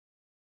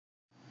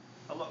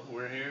Hello,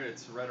 we're here.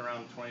 It's right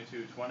around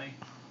 22:20,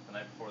 the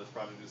night before this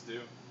project is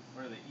due.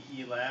 We're in the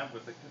EE lab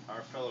with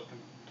our fellow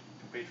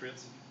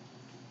compatriots.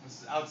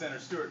 This is Alexander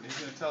Stewart, and he's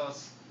going to tell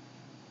us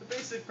the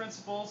basic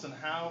principles and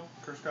how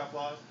Kirchhoff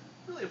law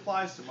really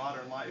applies to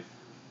modern life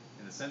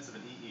in the sense of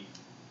an EE.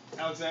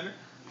 Alexander?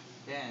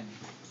 Dan,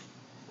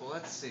 well,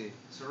 let's see.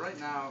 So right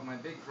now, my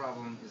big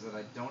problem is that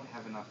I don't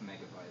have enough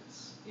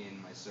megabytes in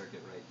my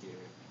circuit right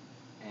here.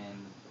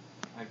 And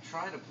I've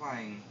tried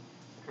applying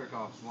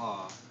Kirchhoff's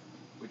law,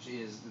 which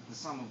is that the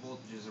sum of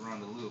voltages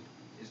around the loop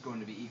is going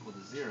to be equal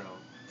to 0.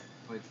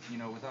 But,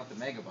 without the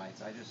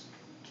megabytes, I just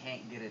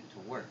can't get it to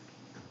work.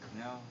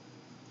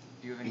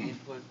 Do you have any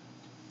input?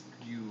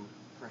 Could you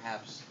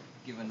perhaps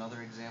give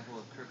another example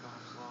of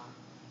Kirchhoff's law?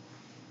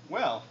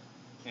 Well,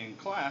 in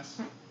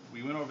class,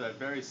 we went over that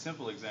very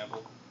simple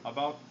example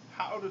about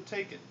how to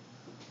take it.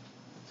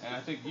 And I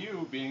think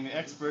you, being the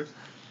expert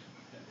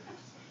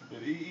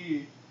at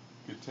EE,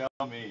 could tell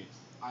me.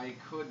 I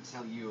could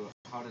tell you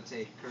how to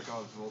take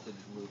Kirchhoff's voltage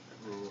loop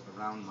rule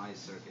around my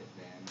circuit,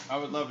 Dan. I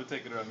would love to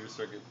take it around your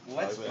circuit.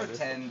 Let's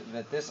pretend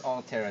that this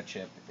Altera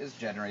chip is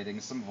generating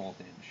some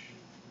voltage.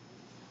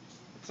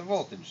 It's a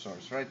voltage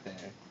source right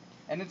there.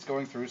 And it's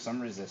going through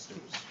some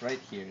resistors right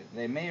here.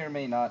 They may or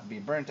may not be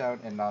burnt out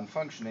and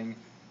non-functioning,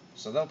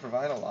 so they'll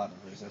provide a lot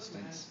of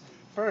resistance.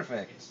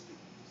 Perfect.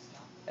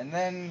 And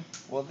then,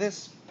 well,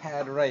 this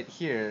pad right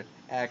here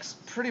acts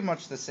pretty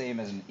much the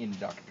same as an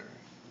inductor.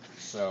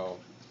 So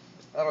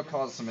that'll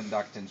cause some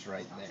inductance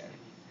right there.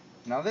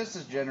 Now this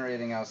is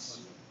generating us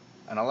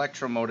an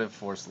electromotive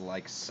force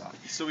like such.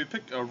 So we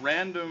picked a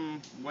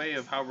random way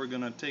of how we're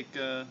going to take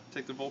the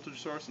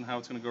voltage source and how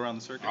it's going to go around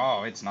the circuit.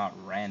 Oh, it's not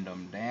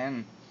random,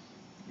 Dan.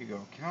 You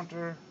go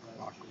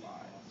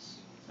counterclockwise.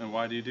 And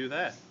why do you do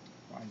that?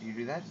 Why do you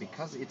do that?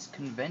 Because it's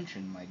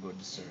convention, my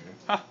good sir.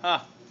 Ha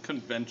ha!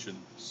 Convention.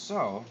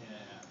 So,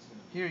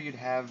 here you'd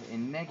have a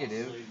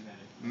negative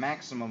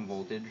maximum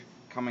voltage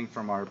coming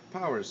from our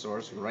power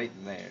source right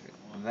there.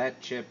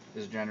 That chip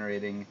is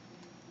generating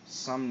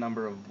some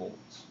number of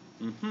volts.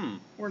 Mm-hmm.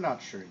 We're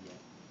not sure yet.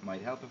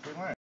 Might help if we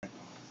learn.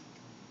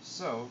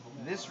 So,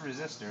 this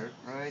resistor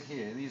right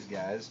here, these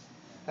guys,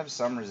 have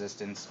some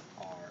resistance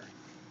R.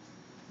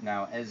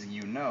 Now, as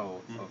you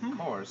know, of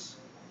course,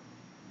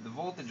 the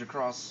voltage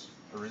across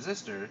a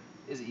resistor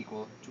is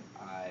equal to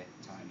I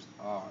times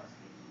R.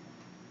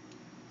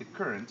 The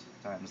current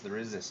times the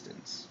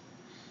resistance.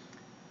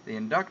 The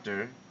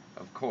inductor,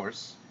 of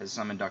course, has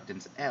some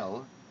inductance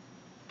L,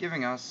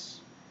 giving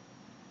us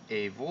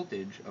a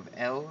voltage of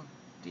L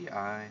di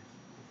over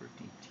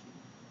dt.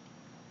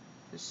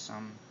 This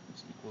sum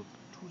is equal to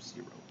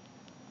 0.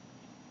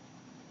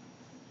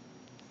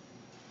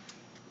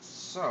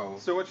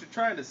 So what you're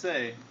trying to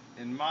say,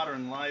 in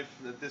modern life,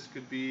 that this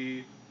could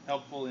be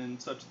helpful in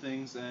such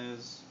things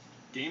as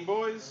Game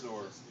Boys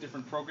or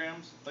different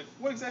programs? Like,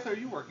 what exactly are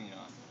you working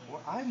on?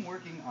 Well, I'm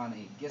working on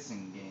a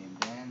guessing game,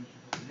 Dan.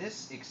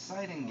 This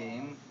exciting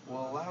game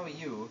will allow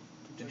you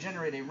to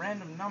generate a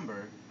random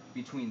number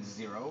between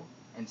 0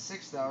 and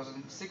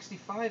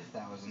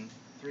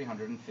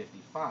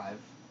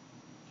 65,355.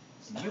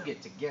 So you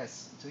get to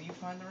guess until you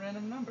find the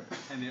random number.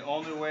 And the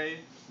only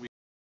way we get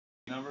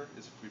the number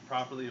is if we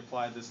properly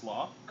apply this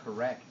law?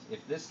 Correct.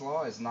 If this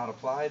law is not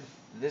applied,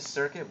 this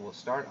circuit will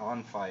start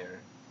on fire.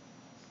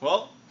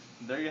 Well,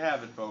 there you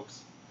have it,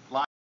 folks.